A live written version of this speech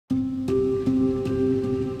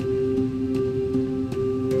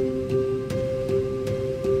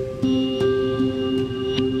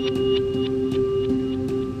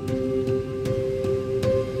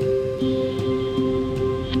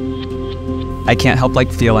I can't help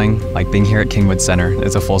feeling like being here at Kingwood Center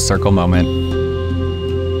is a full circle moment.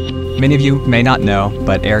 Many of you may not know,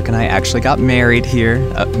 but Erika and I actually got married here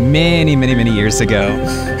many years ago.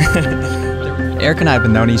 Erika and I have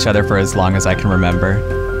been knowing each other for as long as I can remember.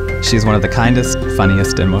 She's one of the kindest,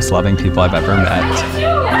 funniest, and most loving people I've ever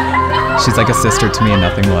met. She's like a sister to me and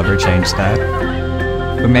nothing will ever change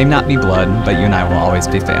that. We may not be blood, but you and I will always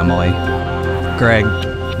be family. Greg,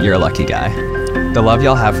 you're a lucky guy. The love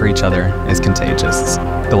y'all have for each other is contagious.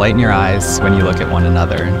 The light in your eyes when you look at one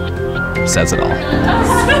another says it all.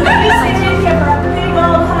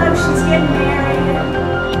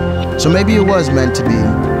 So maybe it was meant to be,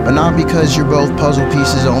 but not because you're both puzzle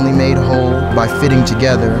pieces only made whole by fitting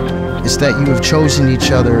together. It's that you have chosen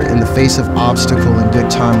each other in the face of obstacle and good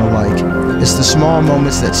time alike. It's the small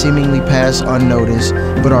moments that seemingly pass unnoticed,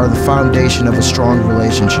 but are the foundation of a strong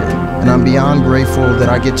relationship. And I'm beyond grateful that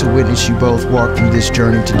I get to witness you both walk through this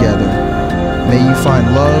journey together. May you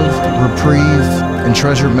find love, reprieve, and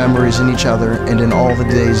treasured memories in each other and in all the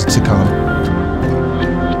days to come.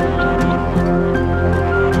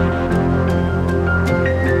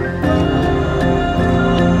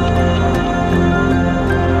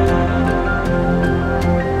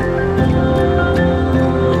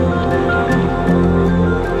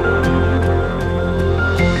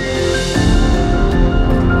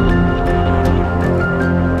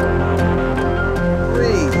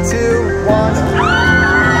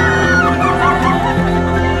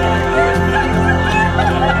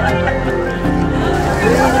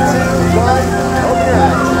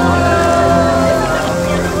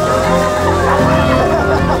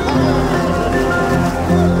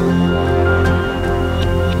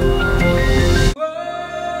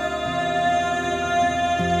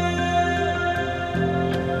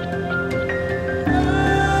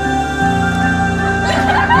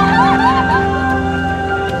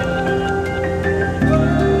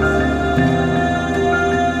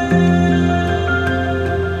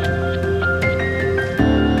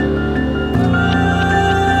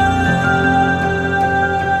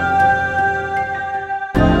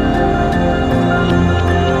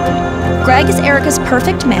 Greg is Erika's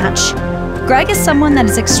perfect match. Greg is someone that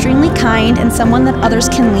is extremely kind and someone that others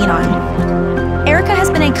can lean on. Erika has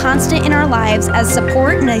been a constant in our lives as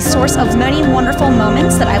support and a source of many wonderful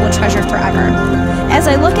moments that I will treasure forever. As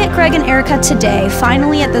I look at Greg and Erika today,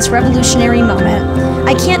 finally at this revolutionary moment,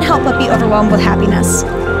 I can't help but be overwhelmed with happiness.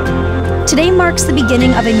 Today marks the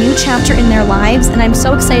beginning of a new chapter in their lives, and I'm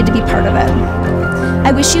so excited to be part of it.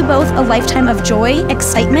 I wish you both a lifetime of joy,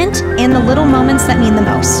 excitement, and the little moments that mean the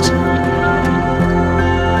most.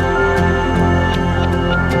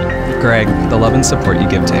 Greg, the love and support you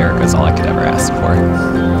give to Erika is all I could ever ask for.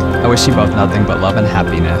 I wish you both nothing but love and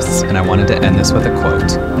happiness, and I wanted to end this with a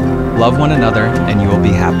quote. Love one another and you will be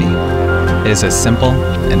happy. It is as simple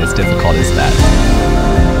and as difficult as that.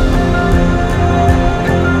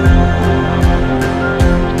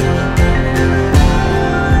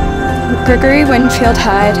 Gregory Winfield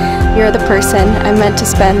Hyde, you're the person I'm meant to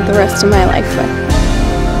spend the rest of my life with.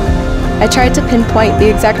 I tried to pinpoint the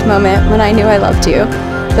exact moment when I knew I loved you,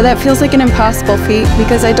 but that feels like an impossible feat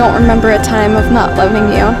because I don't remember a time of not loving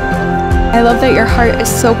you. I love that your heart is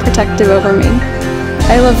so protective over me.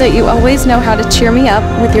 I love that you always know how to cheer me up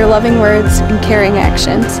with your loving words and caring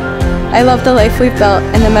actions. I love the life we've built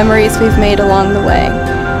and the memories we've made along the way.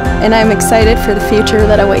 And I'm excited for the future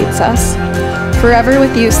that awaits us. Forever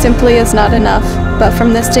with you simply is not enough, but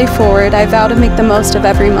from this day forward, I vow to make the most of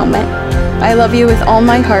every moment. I love you with all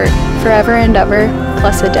my heart, forever and ever,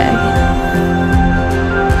 plus a day.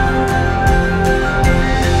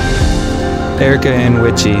 Erika and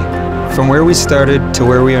Witchy, from where we started to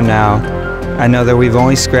where we are now, I know that we've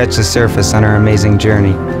only scratched the surface on our amazing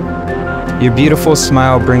journey. Your beautiful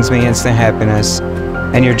smile brings me instant happiness,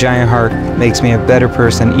 and your giant heart makes me a better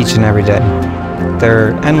person each and every day. There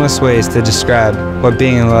are endless ways to describe what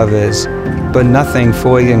being in love is, but nothing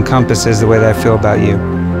fully encompasses the way that I feel about you.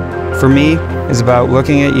 For me, it's about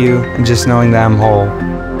looking at you and just knowing that I'm whole.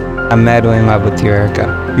 I'm madly in love with you,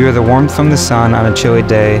 Erika. You are the warmth from the sun on a chilly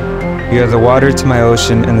day. You are the water to my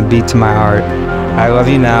ocean and the beat to my heart. I love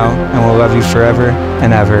you now and will love you forever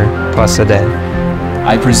and ever, plus a day.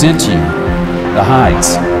 I present to you the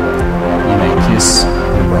Hydes. You may kiss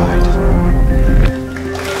the bride.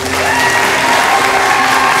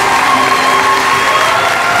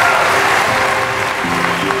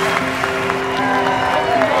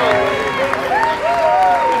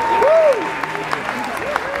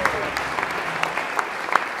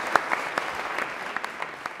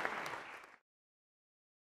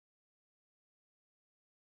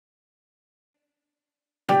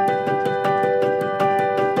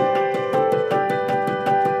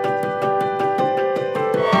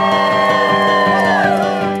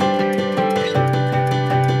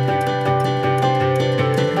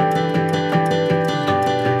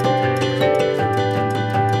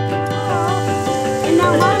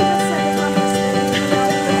 Come on.